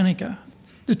Britannica.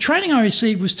 The training I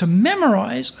received was to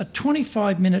memorize a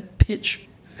 25-minute pitch,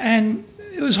 and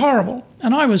it was horrible.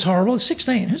 And I was horrible at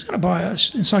 16. Who's going to buy an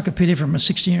encyclopedia from a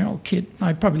 16-year-old kid?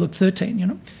 I probably looked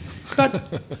 13,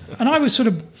 But, and I was sort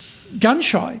of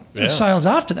gun-shy of sales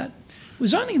after that. It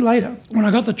was only later, when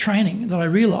I got the training, that I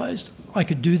realised I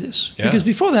could do this. Yeah. Because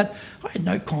before that, I had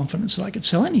no confidence that I could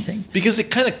sell anything. Because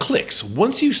it kind of clicks.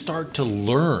 Once you start to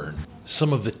learn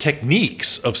some of the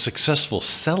techniques of successful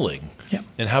selling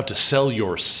and how to sell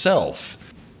yourself,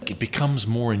 it becomes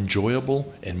more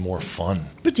enjoyable and more fun.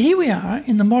 But here we are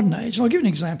in the modern age. I'll give you an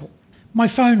example. My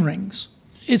phone rings.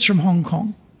 It's from Hong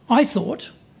Kong. I thought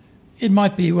it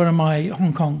might be one of my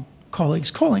Hong Kong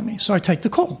colleagues calling me, so I take the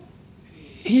call.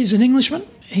 He's an Englishman.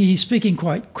 He's speaking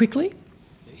quite quickly.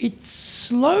 It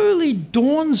slowly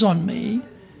dawns on me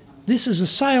this is a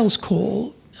sales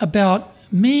call about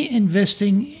me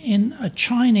investing in a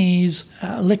Chinese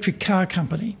electric car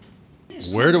company.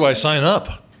 Where do I sign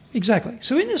up? Exactly.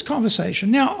 So in this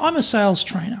conversation, now I'm a sales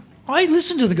trainer. I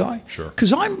listen to the guy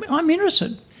because I'm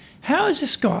interested. How is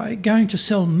this guy going to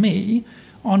sell me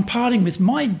on parting with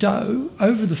my dough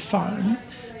over the phone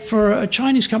for a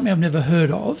Chinese company I've never heard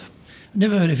of?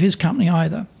 Never heard of his company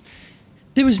either.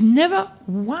 There was never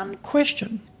one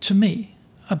question to me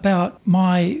about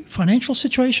my financial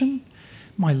situation,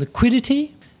 my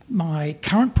liquidity, my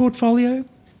current portfolio,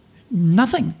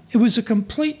 nothing. It was a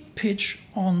complete pitch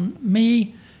on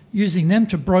me using them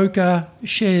to broker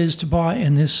shares to buy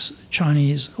in this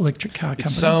Chinese electric car company. It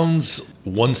sounds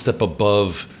one step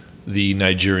above the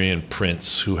Nigerian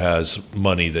prince who has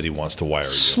money that he wants to wire you.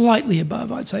 Slightly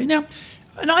above, I'd say. Now,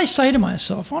 and I say to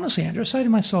myself, honestly, Andrew, I say to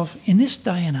myself, in this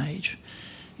day and age,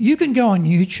 you can go on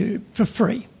YouTube for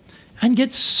free and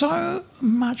get so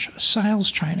much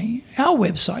sales training. Our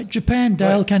website, Japan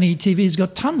Dale Carnegie TV, has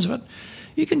got tons of it.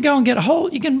 You can go and get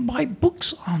you can buy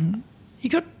books on,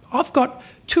 I've got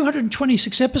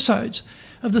 226 episodes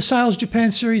of the Sales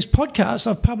Japan series podcast.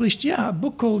 I've published, a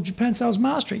book called Japan Sales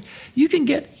Mastery. You can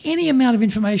get any amount of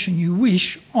information you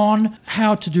wish on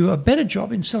how to do a better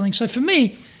job in selling. So for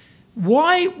me,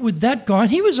 why would that guy,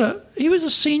 and he was a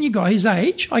senior guy, his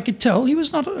age, I could tell, he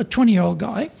was not a 20-year-old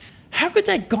guy. How could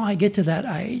that guy get to that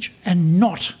age and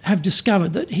not have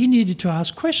discovered that he needed to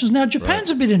ask questions? Now, Japan's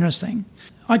a bit interesting.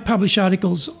 I publish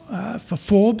articles for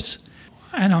Forbes,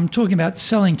 and I'm talking about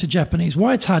selling to Japanese,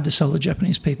 why it's hard to sell to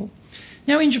Japanese people.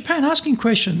 Now, in Japan, asking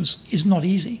questions is not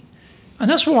easy. And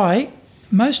that's why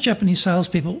most Japanese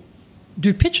salespeople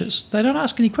do pitches. They don't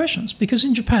ask any questions because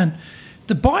in Japan,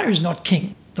 the buyer is not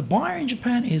king. The buyer in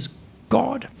Japan is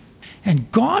God.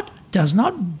 And God does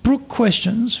not brook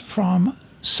questions from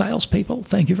salespeople.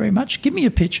 Thank you very much. Give me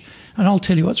a pitch and I'll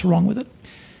tell you what's wrong with it.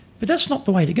 But that's not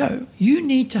the way to go. You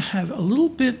need to have a little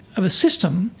bit of a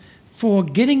system for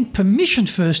getting permission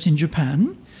first in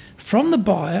Japan from the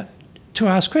buyer to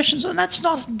ask questions. And that's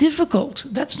not difficult.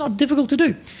 That's not difficult to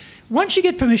do. Once you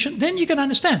get permission, then you can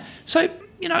understand. So,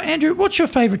 Andrew, what's your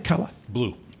favorite color?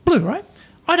 Blue. Blue, right?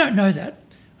 I don't know that.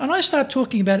 And I start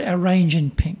talking about our range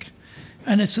in pink.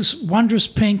 And it's this wondrous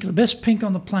pink, the best pink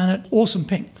on the planet, awesome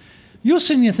pink. You're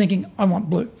sitting there thinking, I want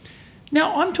blue.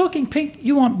 Now, I'm talking pink,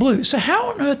 you want blue. So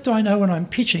how on earth do I know when I'm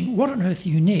pitching what on earth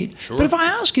you need? Sure. But if I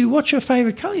ask you, what's your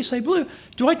favorite color? You say blue.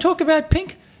 Do I talk about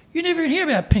pink? You never even hear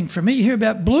about pink from me. You hear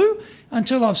about blue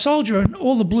until I've sold you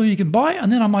all the blue you can buy.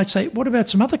 And then I might say, what about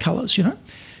some other colors,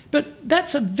 But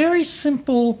that's a very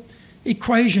simple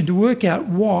equation to work out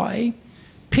why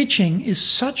pitching is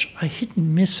such a hit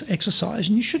and miss exercise,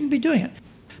 and you shouldn't be doing it.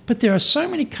 But there are so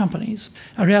many companies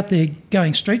are out there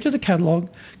going straight to the catalog,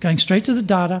 going straight to the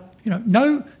data,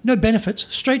 no benefits,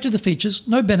 straight to the features,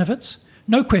 no benefits,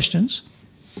 no questions.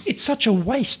 It's such a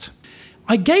waste.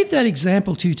 I gave that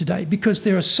example to you today because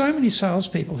there are so many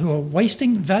salespeople who are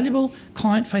wasting valuable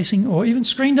client-facing, or even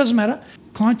screen, doesn't matter,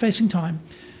 client-facing time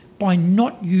by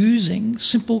not using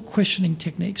simple questioning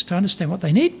techniques to understand what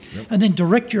they need and then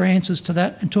direct your answers to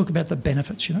that and talk about the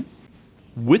benefits,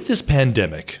 With this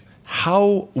pandemic,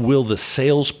 how will the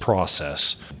sales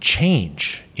process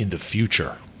change in the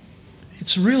future?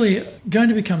 It's really going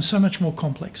to become so much more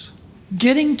complex.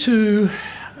 Getting to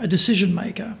a decision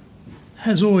maker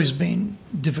has always been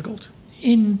difficult.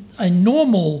 In a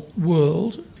normal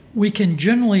world, we can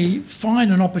generally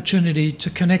find an opportunity to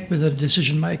connect with a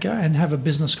decision maker and have a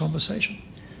business conversation.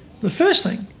 The first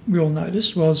thing we all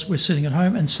noticed was we're sitting at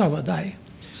home and so are they.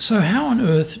 So how on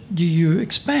earth do you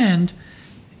expand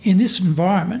in this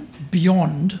environment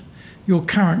beyond your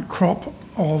current crop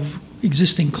of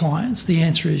existing clients? The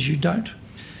answer is you don't.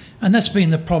 And that's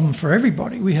been the problem for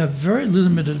everybody. We have very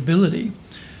limited ability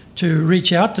to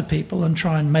reach out to people and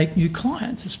try and make new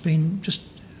clients. It's been just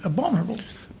abominable.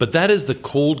 But that is the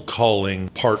cold calling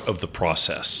part of the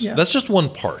process. Yeah. That's just one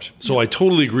part. So I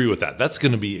totally agree with that. That's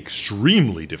going to be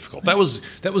extremely difficult. That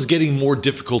was getting more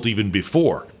difficult even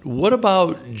before. What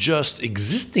about just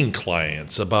existing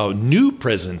clients, about new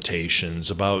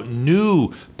presentations, about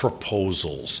new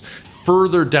proposals,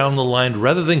 further down the line,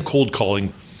 rather than cold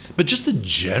calling, but just the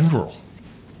general?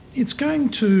 It's going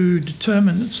to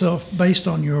determine itself based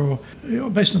on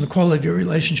the quality of your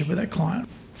relationship with that client.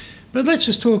 But let's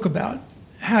just talk about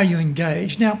how you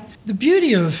engage. Now, the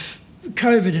beauty of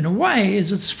COVID in a way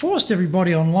is it's forced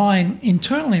everybody online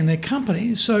internally in their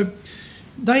companies. So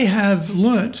they have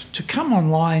learnt to come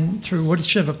online through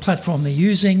whichever platform they're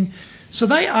using. So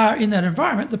they are in that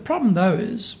environment. The problem though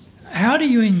is, how do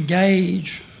you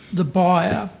engage the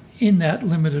buyer in that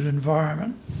limited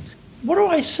environment? What do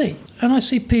I see? And I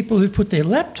see people who put their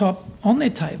laptop on their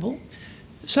table,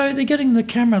 so they're getting the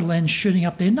camera lens shooting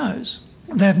up their nose.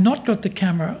 They have not got the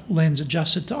camera lens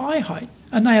adjusted to eye height.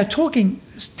 And they are talking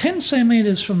 10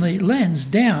 centimetres from the lens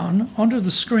down onto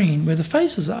the screen where the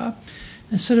faces are,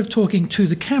 instead of talking to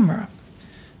the camera,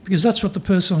 because that's what the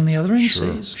person on the other end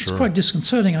sees. It's quite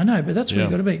disconcerting, I know, but that's where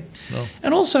you've got to be. No.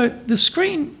 And also, the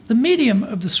screen, the medium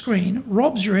of the screen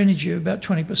robs your energy of about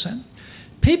 20%.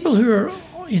 People who are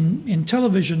in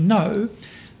television know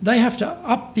they have to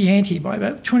up the ante by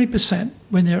about 20%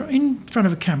 when they're in front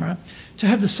of a camera to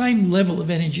have the same level of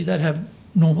energy they'd have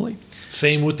normally.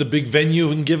 Same with the big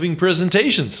venue and giving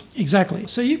presentations. Exactly.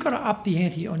 So you've got to up the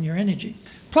ante on your energy.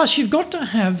 Plus, you've got to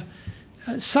have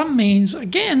some means,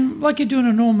 again, like you do in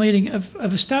a normal meeting,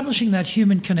 of establishing that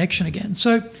human connection again.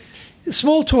 So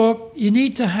small talk, you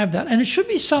need to have that. And it should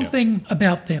be something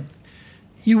about them.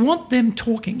 You want them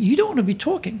talking. You don't want to be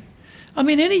talking. I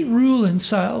mean, any rule in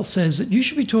sales says that you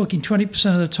should be talking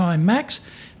 20% of the time max.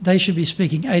 They should be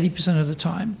speaking 80% of the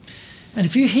time. And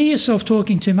if you hear yourself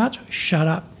talking too much, shut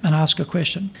up and ask a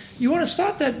question. You want to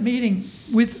start that meeting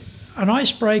with an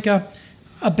icebreaker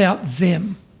about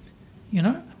them,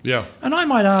 Yeah. And I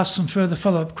might ask some further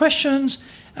follow-up questions,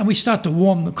 and we start to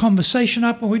warm the conversation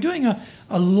up, and we're doing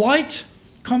a light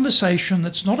conversation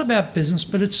that's not about business,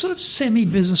 but it's sort of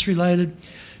semi-business related,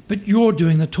 but you're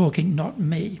doing the talking, not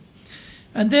me.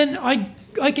 And then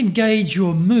I can gauge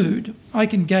your mood. I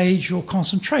can gauge your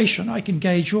concentration. I can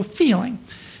gauge your feeling.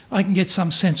 I can get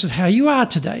some sense of how you are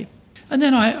today. And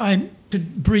then I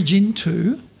could bridge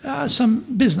into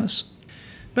some business.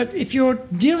 But if you're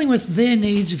dealing with their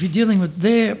needs, if you're dealing with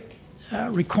their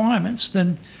requirements,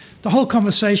 then the whole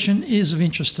conversation is of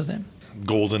interest to them.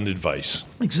 Golden advice.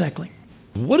 Exactly.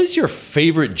 What is your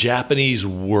favorite Japanese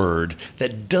word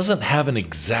that doesn't have an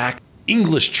exact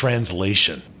English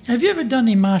translation? Have you ever done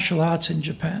any martial arts in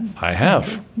Japan? I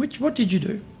have. What did you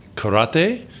do?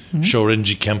 Karate,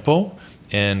 Shorinji Kempo,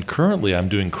 and currently I'm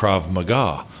doing Krav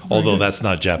Maga, although that's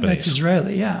not Japanese. That's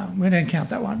Israeli, yeah. We don't count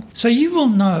that one. So you will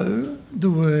know the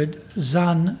word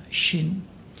Zanshin.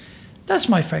 That's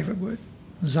my favorite word,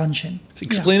 Zanshin.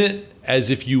 Explain it as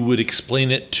if you would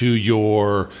explain it to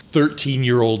your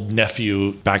 13-year-old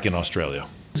nephew back in Australia.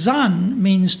 Zan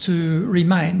means to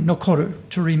remain, nokoru,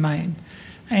 to remain.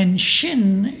 And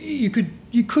shin, you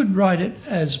could write it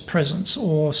as presence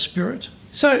or spirit.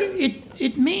 So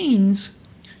it means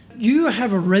you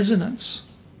have a resonance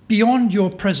beyond your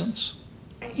presence.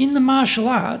 In the martial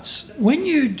arts, when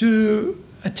you do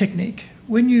a technique,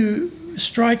 when you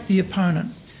strike the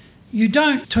opponent, you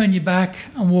don't turn your back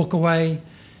and walk away.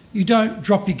 You don't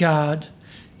drop your guard.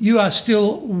 You are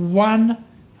still one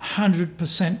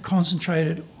 100%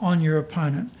 concentrated on your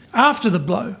opponent. After the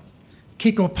blow,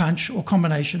 kick or punch or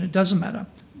combination, it doesn't matter.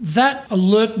 That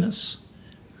alertness,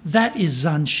 that is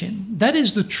Zanshin. That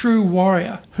is the true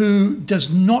warrior who does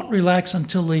not relax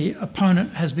until the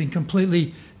opponent has been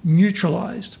completely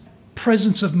neutralized.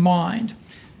 Presence of mind,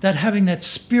 that having that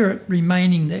spirit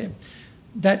remaining there,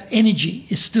 that energy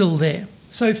is still there.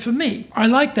 So for me, I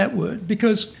like that word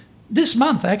because this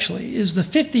month actually is the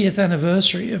 50th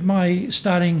anniversary of my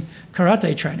starting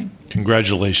karate training.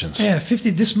 Congratulations. Yeah, 50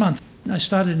 this month. I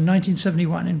started in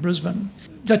 1971 in Brisbane.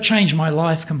 That changed my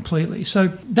life completely. So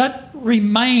that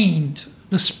remained,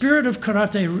 the spirit of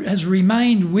karate has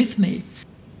remained with me.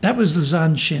 That was the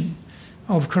Zanshin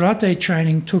of karate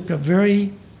training. Took a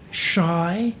very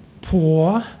shy,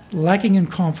 poor, lacking in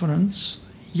confidence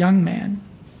young man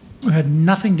who had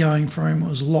nothing going for him,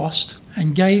 was lost,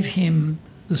 and gave him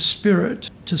the spirit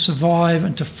to survive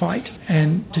and to fight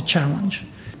and to challenge.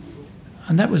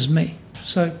 And that was me.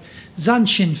 So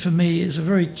Zanshin for me is a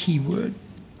very key word.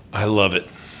 I love it.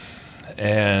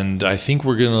 And I think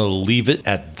we're going to leave it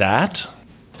at that.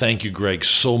 Thank you, Greg,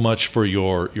 so much for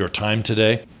your time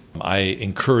today. I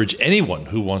encourage anyone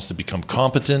who wants to become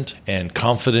competent and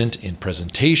confident in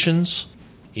presentations,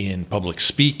 in public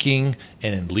speaking,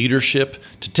 and in leadership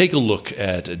to take a look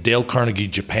at Dale Carnegie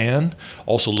Japan.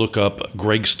 Also look up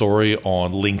Greg's story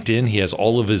on LinkedIn. He has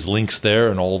all of his links there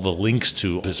and all the links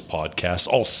to his podcast,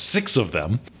 all 6 of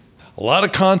them. A lot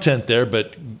of content there,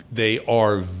 but they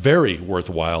are very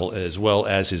worthwhile, as well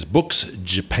as his books,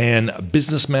 Japan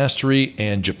Business Mastery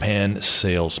and Japan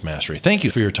Sales Mastery. Thank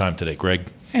you for your time today, Greg.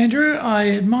 Andrew, I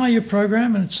admire your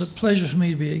program, and it's a pleasure for me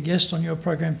to be a guest on your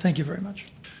program. Thank you very much.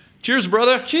 Cheers,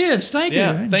 brother. Cheers. Thank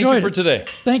you. Thank you for today.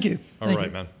 Thank you. All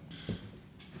right, man.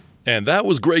 And that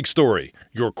was Greg Story,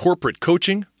 your corporate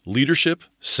coaching, leadership,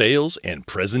 sales, and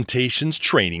presentations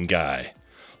training guy.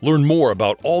 Learn more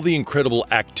about all the incredible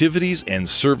activities and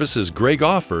services Greg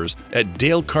offers at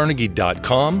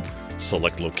dalecarnegie.com,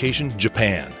 select location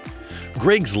Japan.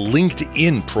 Greg's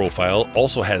LinkedIn profile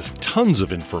also has tons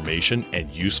of information and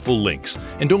useful links.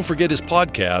 And don't forget his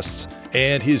podcasts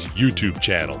and his YouTube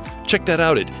channel. Check that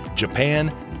out at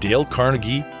Japan Dale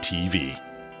Carnegie TV.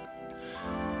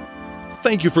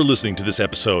 Thank you for listening to this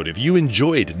episode. If you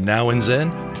enjoyed Now and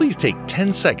Zen, please take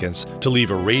 10 seconds to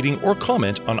leave a rating or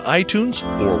comment on iTunes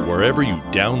or wherever you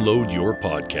download your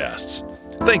podcasts.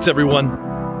 Thanks, everyone.